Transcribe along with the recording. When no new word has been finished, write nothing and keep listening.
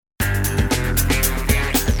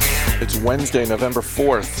It's Wednesday, November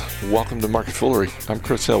 4th. Welcome to Market Foolery. I'm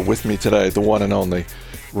Chris Hill. With me today, the one and only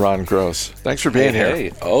Ron Gross. Thanks for being here. Hey,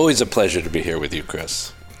 always a pleasure to be here with you,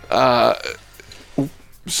 Chris.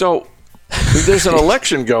 So there's an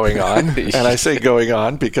election going on, and I say going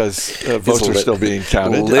on because votes are still being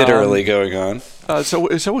counted. Literally going on. So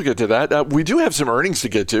we'll get to that. We do have some earnings to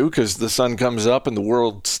get to because the sun comes up and the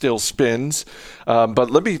world still spins. But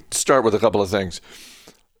let me start with a couple of things.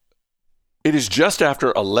 It is just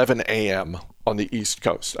after 11 a.m. on the East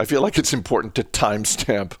Coast. I feel like it's important to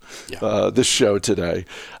timestamp this show today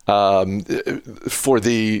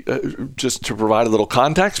just to provide a little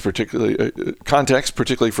context,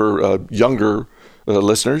 particularly for younger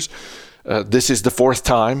listeners. This is the fourth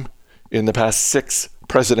time in the past 6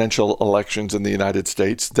 presidential elections in the United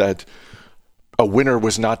States that a winner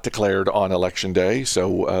was not declared on Election Day,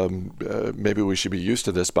 so maybe we should be used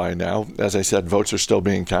to this by now. As I said, votes are still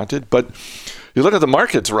being counted. But you look at the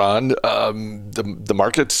markets, Ron, the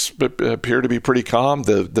markets appear to be pretty calm.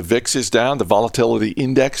 The VIX is down, the volatility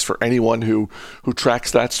index for anyone who tracks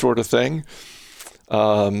that sort of thing.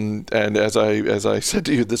 And as I said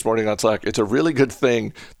to you this morning on Slack, it's a really good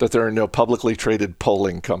thing that there are no publicly traded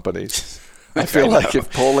polling companies. I feel like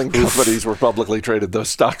if polling companies were publicly traded, those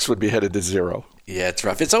stocks would be headed to zero. Yeah, it's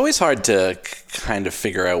rough. It's always hard to kind of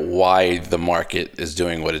figure out why the market is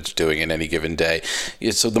doing what it's doing in any given day.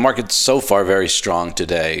 So the market's so far very strong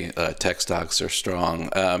today. Tech stocks are strong.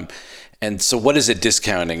 And so what is it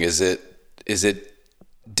discounting? Is it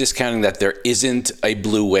discounting that there isn't a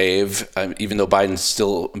blue wave, even though Biden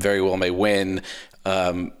still very well may win?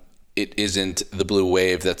 It isn't the blue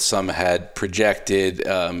wave that some had projected,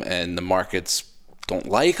 and the markets don't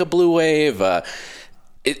like a blue wave.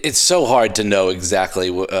 It's so hard to know exactly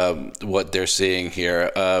what they're seeing here.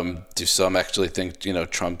 Do some actually think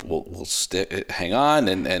Trump will hang on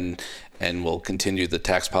and will continue the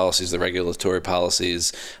tax policies, the regulatory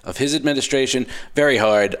policies of his administration? Very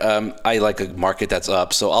hard. I like a market that's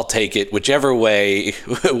up, so I'll take it whichever way,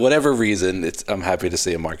 whatever reason. I'm happy to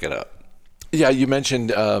see a market up. Yeah, you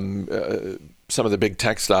mentioned some of the big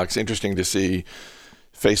tech stocks. Interesting to see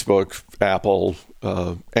Facebook, Apple,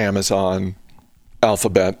 Amazon,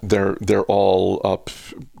 Alphabet. They're all up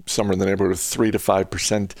somewhere in the neighborhood of 3 to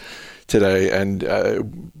 5% today.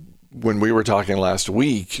 And when we were talking last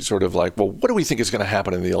week, sort of like, well, what do we think is going to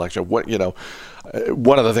happen in the election?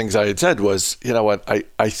 One of the things I had said was,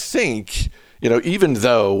 I think, even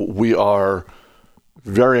though we are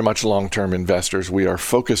very much long-term investors, we are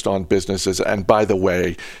focused on businesses. And by the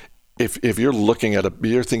way, if you're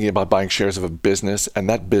you're thinking about buying shares of a business and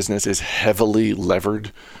that business is heavily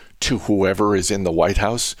levered to whoever is in the White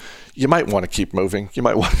House, you might want to keep moving. You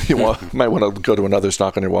might want to go to another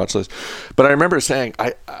stock on your watch list. But I remember saying,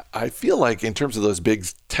 I feel like in terms of those big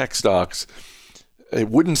tech stocks, it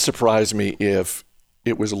wouldn't surprise me if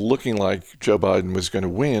it was looking like Joe Biden was going to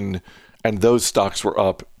win and those stocks were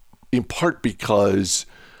up, in part because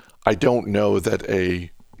I don't know that a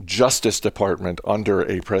Justice Department under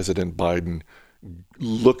a President Biden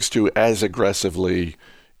looks to as aggressively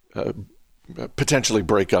potentially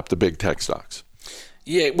break up the big tech stocks.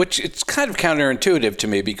 Yeah, which it's kind of counterintuitive to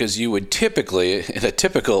me because you would typically, in a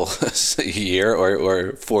typical year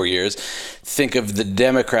or 4 years, think of the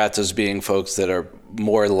Democrats as being folks that are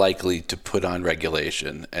more likely to put on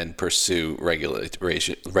regulation and pursue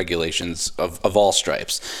regulations of all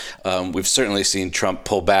stripes. We've certainly seen Trump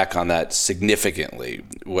pull back on that significantly,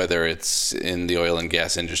 whether it's in the oil and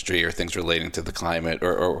gas industry or things relating to the climate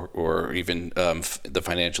or even the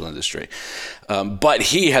financial industry. But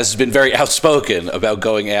he has been very outspoken about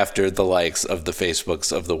going after the likes of the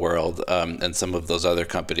Facebooks of the world and some of those other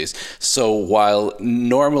companies. So while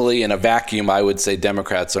normally in a vacuum, I would say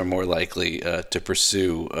Democrats are more likely to pursue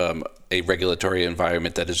a regulatory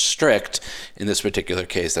environment that is strict, in this particular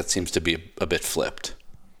case, that seems to be a bit flipped.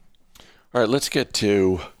 All right, let's get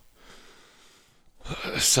to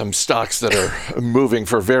some stocks that are moving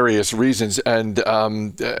for various reasons. And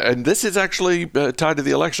this is actually tied to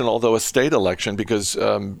the election, although a state election, because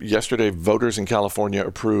yesterday voters in California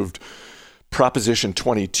approved Proposition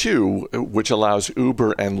 22, which allows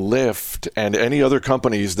Uber and Lyft and any other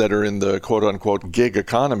companies that are in the quote-unquote gig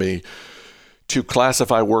economy to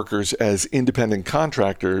classify workers as independent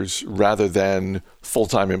contractors rather than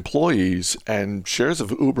full-time employees. And shares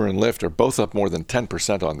of Uber and Lyft are both up more than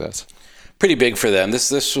 10% on this. Pretty big for them.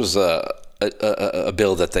 This was a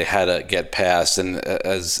bill that they had to get passed, and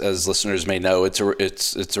as listeners may know, it's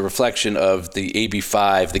a reflection of the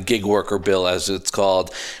AB5, the gig worker bill, as it's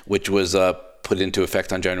called, which was put into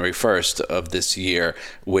effect on January 1st of this year,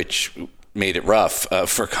 which made it rough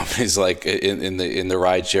for companies like in the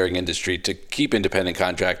ride sharing industry to keep independent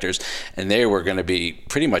contractors, and they were going to be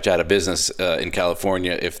pretty much out of business in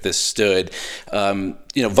California if this stood.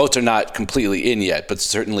 Votes are not completely in yet, but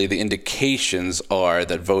certainly the indications are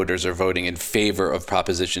that voters are voting in favor of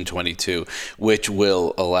Proposition 22, which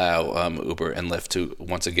will allow Uber and Lyft to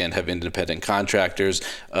once again have independent contractors.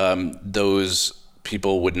 Those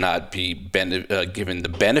people would not be given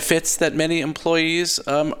the benefits that many employees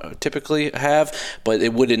typically have, but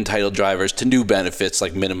it would entitle drivers to new benefits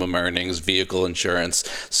like minimum earnings, vehicle insurance.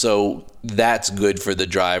 So that's good for the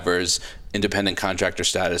drivers. Independent contractor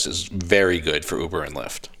status is very good for Uber and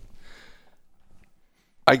Lyft.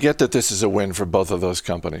 I get that this is a win for both of those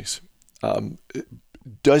companies.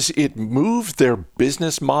 Does it move their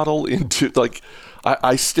business model into,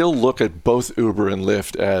 I still look at both Uber and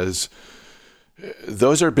Lyft as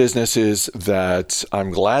those are businesses that I'm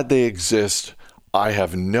glad they exist. I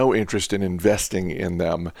have no interest in investing in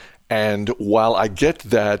them. And while I get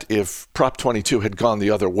that if Prop 22 had gone the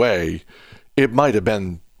other way, it might have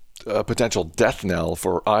been a potential death knell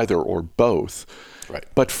for either or both. Right.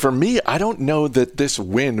 But for me, I don't know that this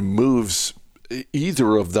win moves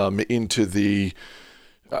either of them into the,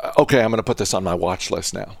 okay, I'm going to put this on my watch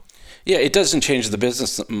list now. Yeah, it doesn't change the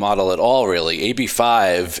business model at all, really.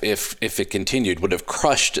 AB5, if it continued, would have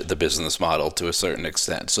crushed the business model to a certain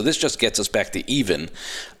extent. So this just gets us back to even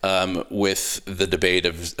with the debate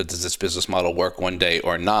of does this business model work one day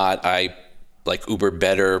or not. I like Uber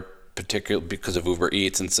better, particularly because of Uber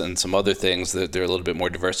Eats and some other things that they're a little bit more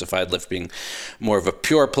diversified, Lyft being more of a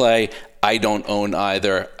pure play. I don't own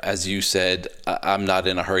either. As you said, I'm not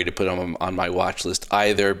in a hurry to put them on my watch list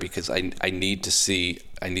either because I need to see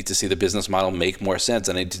the business model make more sense,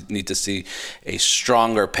 and I need to see a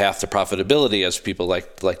stronger path to profitability, as people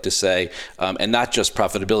like to say, and not just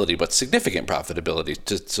profitability, but significant profitability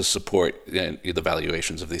to support the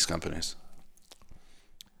valuations of these companies.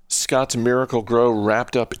 Scotts Miracle-Gro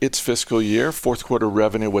wrapped up its fiscal year. Fourth quarter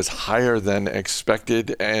revenue was higher than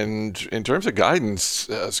expected. And in terms of guidance,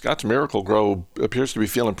 Scotts Miracle-Gro appears to be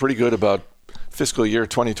feeling pretty good about fiscal year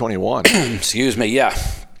 2021. Excuse me, yeah.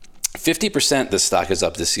 50% this stock is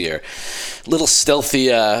up this year. Little stealthy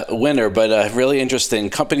winner, but really interesting.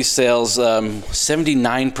 Company sales,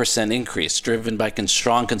 79% increase, driven by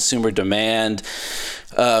strong consumer demand.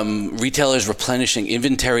 Retailers replenishing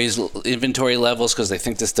inventory levels because they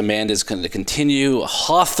think this demand is going to continue.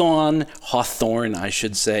 Hawthorne, I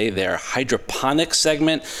should say, their hydroponics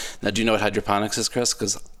segment. Now, do you know what hydroponics is, Chris?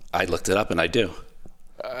 Because I looked it up and I do.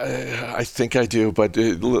 I think I do, but for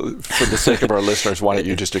the sake of our listeners, why don't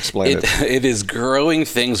you just explain it? It is growing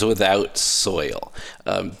things without soil,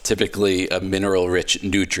 typically mineral-rich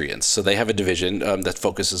nutrients. So they have a division that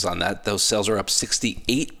focuses on that. Those sales are up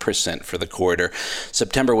 68% for the quarter.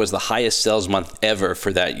 September was the highest sales month ever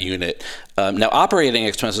for that unit. Now, operating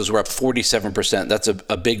expenses were up 47%. That's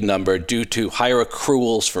a big number due to higher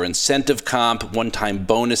accruals for incentive comp, one-time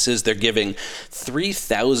bonuses. They're giving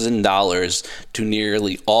 $3,000 to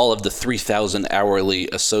nearly all of the 3,000 hourly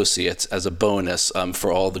associates as a bonus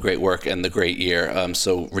for all the great work and the great year.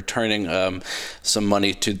 So returning some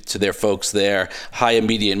money to their folks there. High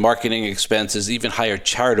immediate marketing expenses, even higher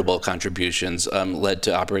charitable contributions led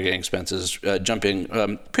to operating expenses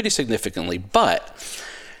jumping pretty significantly. But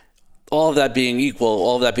all of that being equal,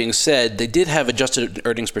 all of that being said, they did have adjusted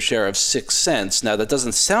earnings per share of 6 cents. Now, that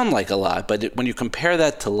doesn't sound like a lot, but when you compare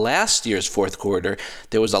that to last year's fourth quarter,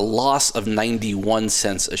 there was a loss of 91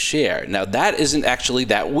 cents a share. Now, that isn't actually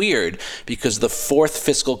that weird because the fourth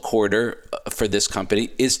fiscal quarter for this company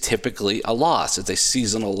is typically a loss. It's a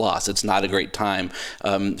seasonal loss. It's not a great time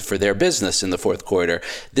for their business in the fourth quarter.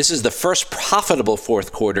 This is the first profitable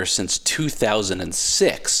fourth quarter since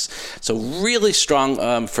 2006. So really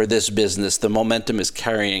strong for this business. The momentum is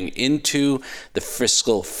carrying into the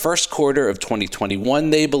fiscal first quarter of 2021,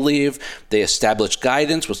 they believe. They established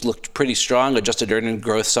guidance, which looked pretty strong, adjusted earnings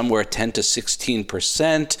growth somewhere 10 to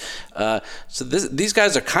 16%. So these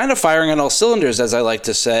guys are kind of firing on all cylinders, as I like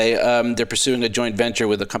to say. They're pursuing a joint venture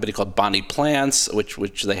with a company called Bonnie Plants,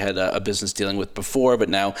 which they had a business dealing with before, but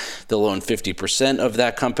now they'll own 50% of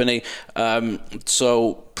that company.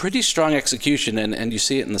 So pretty strong execution, and you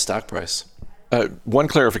see it in the stock price. One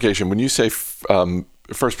clarification. When you say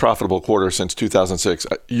first profitable quarter since 2006,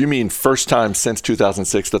 you mean first time since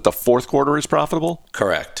 2006 that the fourth quarter is profitable?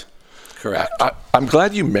 Correct. I'm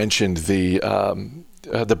glad you mentioned the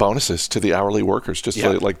bonuses to the hourly workers, just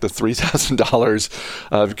like the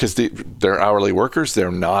 $3,000, because they're hourly workers. They're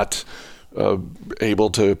not able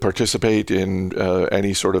to participate in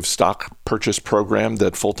any sort of stock purchase program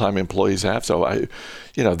that full-time employees have. So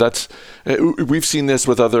we've seen this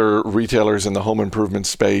with other retailers in the home improvement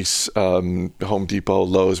space, Home Depot,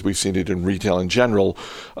 Lowe's. We've seen it in retail in general,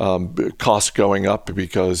 costs going up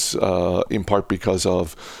because, in part because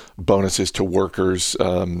of bonuses to workers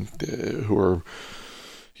who are,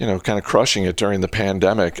 kind of crushing it during the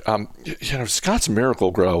pandemic. Scotts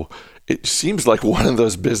Miracle-Gro, it seems like one of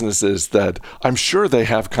those businesses that I'm sure they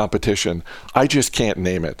have competition. I just can't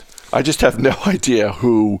name it. I just have no idea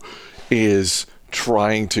who is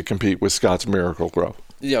trying to compete with Scotts Miracle-Gro.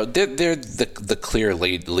 They're the clear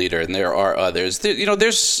leader, and there are others.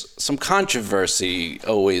 There's some controversy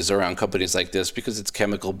always around companies like this because it's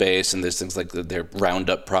chemical based, and there's things like their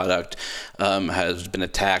Roundup product has been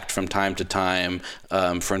attacked from time to time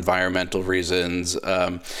for environmental reasons.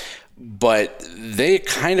 But they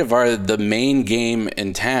kind of are the main game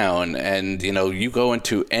in town. And, you go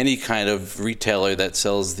into any kind of retailer that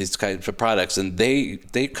sells these kinds of products, and they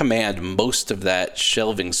command most of that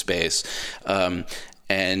shelving space.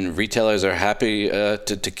 And retailers are happy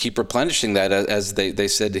to keep replenishing that, as they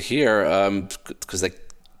said here, because they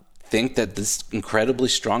think that this incredibly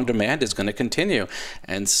strong demand is going to continue.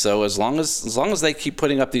 And so as long as they keep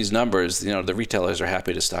putting up these numbers, the retailers are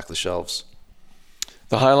happy to stock the shelves.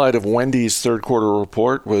 The highlight of Wendy's third quarter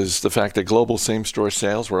report was the fact that global same-store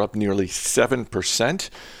sales were up nearly 7%.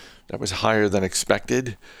 That was higher than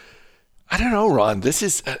expected. I don't know, Ron. This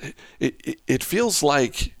is it feels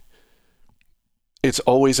like it's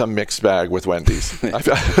always a mixed bag with Wendy's.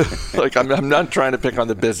 I'm not trying to pick on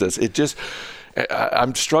the business.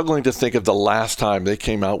 I'm struggling to think of the last time they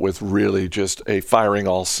came out with really just a firing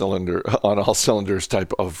on all cylinders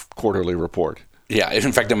type of quarterly report. Yeah,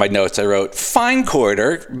 in fact, in my notes, I wrote fine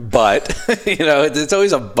quarter, but, it's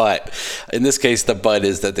always a but. In this case, the but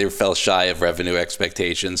is that they fell shy of revenue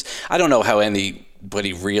expectations. I don't know how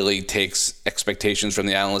anybody really takes expectations from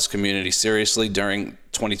the analyst community seriously during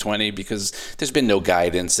 2020 because there's been no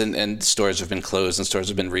guidance and stores have been closed and stores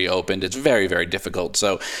have been reopened. It's very, very difficult.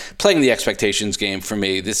 So playing the expectations game for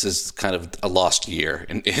me, this is kind of a lost year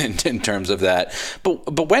in terms of that.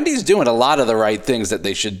 But Wendy's doing a lot of the right things that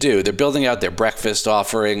they should do. They're building out their breakfast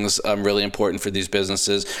offerings, really important for these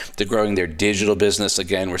businesses. They're growing their digital business.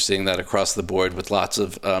 Again, we're seeing that across the board with lots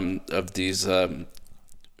of these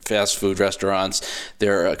fast food restaurants.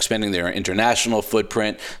 They're expanding their international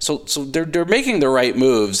footprint. So they're making the right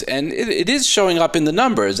moves, and it is showing up in the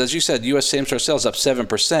numbers. As you said, U.S. same-store sales up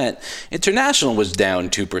 7%. International was down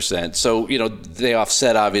 2%. So, they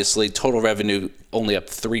offset, obviously. Total revenue only up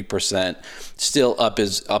 3%. Still up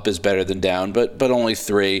is better than down, but only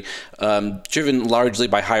 3%. Driven largely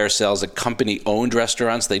by higher sales at company-owned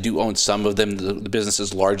restaurants. They do own some of them. The business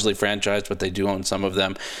is largely franchised, but they do own some of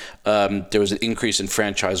them. There was an increase in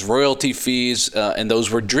franchise royalty fees, and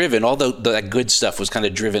those were driven, although that good stuff was kind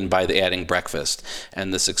of driven by the adding breakfast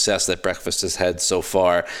and the success that breakfast has had so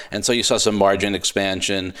far. And so you saw some margin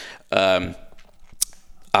expansion.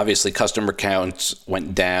 Obviously, customer counts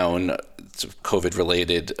went down. It's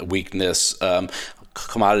COVID-related weakness.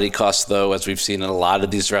 Commodity costs, though, as we've seen in a lot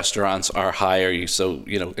of these restaurants, are higher. So,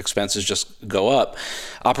 expenses just go up.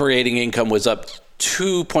 Operating income was up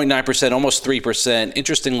 2.9%, almost 3%.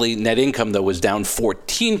 Interestingly, net income, though, was down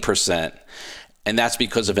 14%. And that's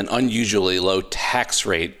because of an unusually low tax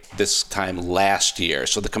rate this time last year.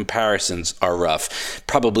 So the comparisons are rough.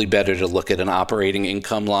 Probably better to look at an operating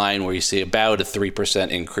income line where you see about a 3%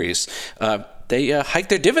 increase. They hiked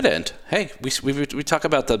their dividend. Hey, we talk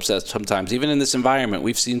about them sometimes. Even in this environment,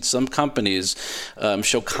 we've seen some companies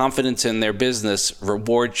show confidence in their business,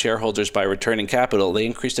 reward shareholders by returning capital. They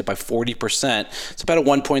increased it by 40%. It's about a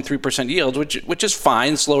 1.3% yield, which is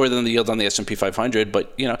fine, slower than the yield on the S&P 500.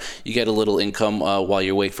 But you get a little income while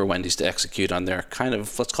you wait for Wendy's to execute on their kind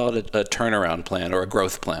of, let's call it a turnaround plan or a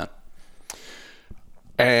growth plan.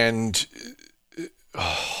 And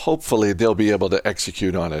hopefully they'll be able to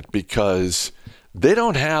execute on it because they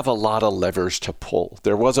don't have a lot of levers to pull.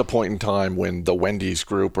 There was a point in time when the Wendy's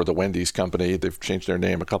Group or the Wendy's Company, they've changed their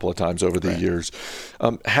name a couple of times over the years,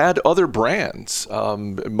 had other brands,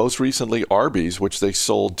 most recently Arby's, which they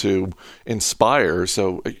sold to Inspire.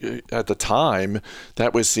 So at the time,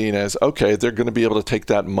 that was seen as, okay, they're going to be able to take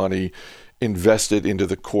that money, invested into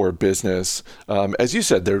the core business. As you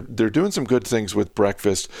said, they're doing some good things with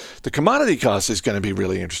breakfast. The commodity cost is going to be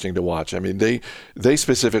really interesting to watch. I mean, they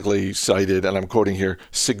specifically cited, and I'm quoting here,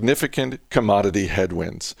 significant commodity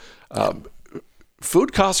headwinds.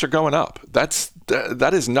 Food costs are going up.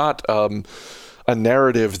 That is not an a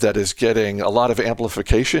narrative that is getting a lot of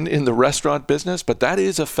amplification in the restaurant business, but that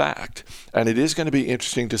is a fact. And it is going to be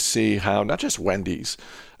interesting to see how not just Wendy's,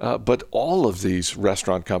 but all of these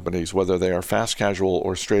restaurant companies, whether they are fast casual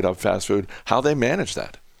or straight up fast food, how they manage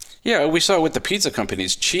that. Yeah, we saw with the pizza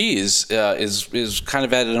companies, cheese is kind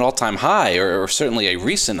of at an all-time high, or certainly a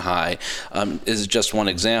recent high, is just one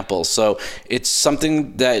example. So it's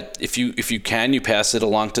something that if you can, you pass it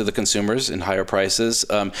along to the consumers in higher prices.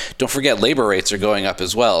 Don't forget, labor rates are going up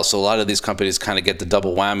as well. So a lot of these companies kind of get the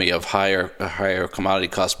double whammy of higher commodity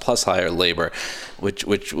costs plus higher labor, which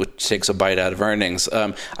takes a bite out of earnings.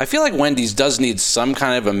 I feel like Wendy's does need some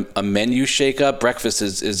kind of a menu shakeup. Breakfast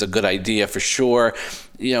is a good idea for sure.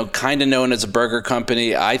 You know, kind of known as a burger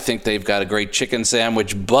company. I think they've got a great chicken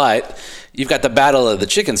sandwich, but you've got the battle of the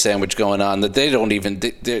chicken sandwich going on that they don't even,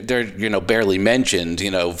 they're barely mentioned,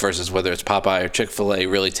 versus whether it's Popeye or Chick-fil-A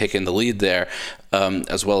really taking the lead there,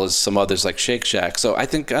 as well as some others like Shake Shack. So I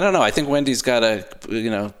think Wendy's got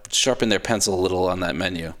to, sharpen their pencil a little on that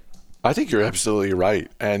menu. I think you're absolutely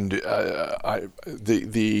right. And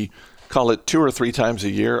the call it 2 or 3 times a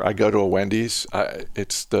year, I go to a Wendy's.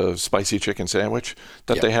 It's the spicy chicken sandwich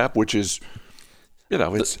that they have, which is,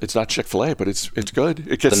 it's not Chick-fil-A, but it's good.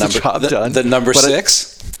 It gets the job done. The number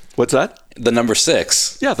 6? What's that? The number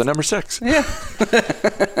 6. Yeah, the number 6. Yeah.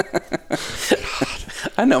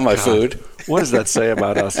 I know my food. What does that say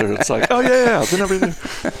about us? It's like, oh, yeah, the number.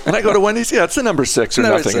 When I go to Wendy's, it's the number 6 or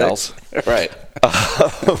nothing else. Right.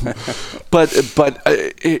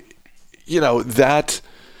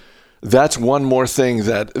 That's one more thing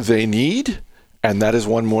that they need, and that is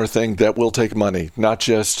one more thing that will take money, not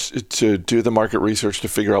just to do the market research to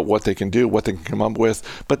figure out what they can do, what they can come up with,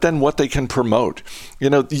 but then what they can promote.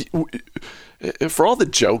 For all the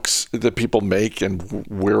jokes that people make, and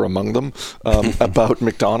we're among them, about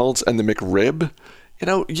McDonald's and the McRib,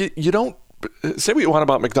 you don't say what you want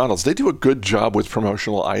about McDonald's. They do a good job with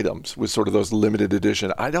promotional items, with sort of those limited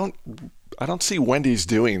edition. I don't see Wendy's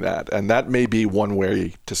doing that, and that may be one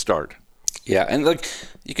way to start. Yeah, and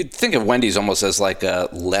you could think of Wendy's almost as like a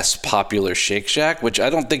less popular Shake Shack, which I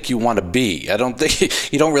don't think you want to be. I don't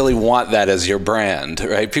think you don't really want that as your brand,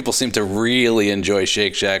 right? People seem to really enjoy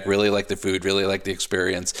Shake Shack, really like the food, really like the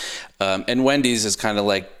experience, and Wendy's is kind of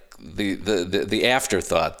like the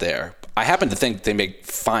afterthought there. I happen to think they make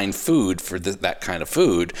fine food for that kind of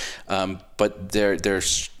food, but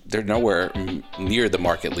they're nowhere near the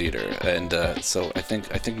market leader, and so I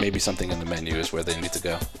think maybe something in the menu is where they need to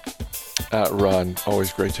go. Ron,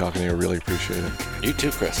 always great talking to you. Really appreciate it. You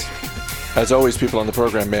too, Chris. As always, people on the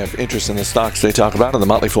program may have interest in the stocks they talk about, and the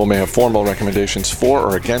Motley Fool may have formal recommendations for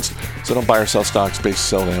or against, so don't buy or sell stocks based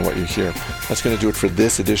solely on what you hear. That's going to do it for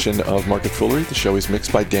this edition of Market Foolery. The show is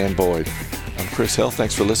mixed by Dan Boyd. I'm Chris Hill.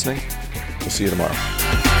 Thanks for listening. We'll see you tomorrow.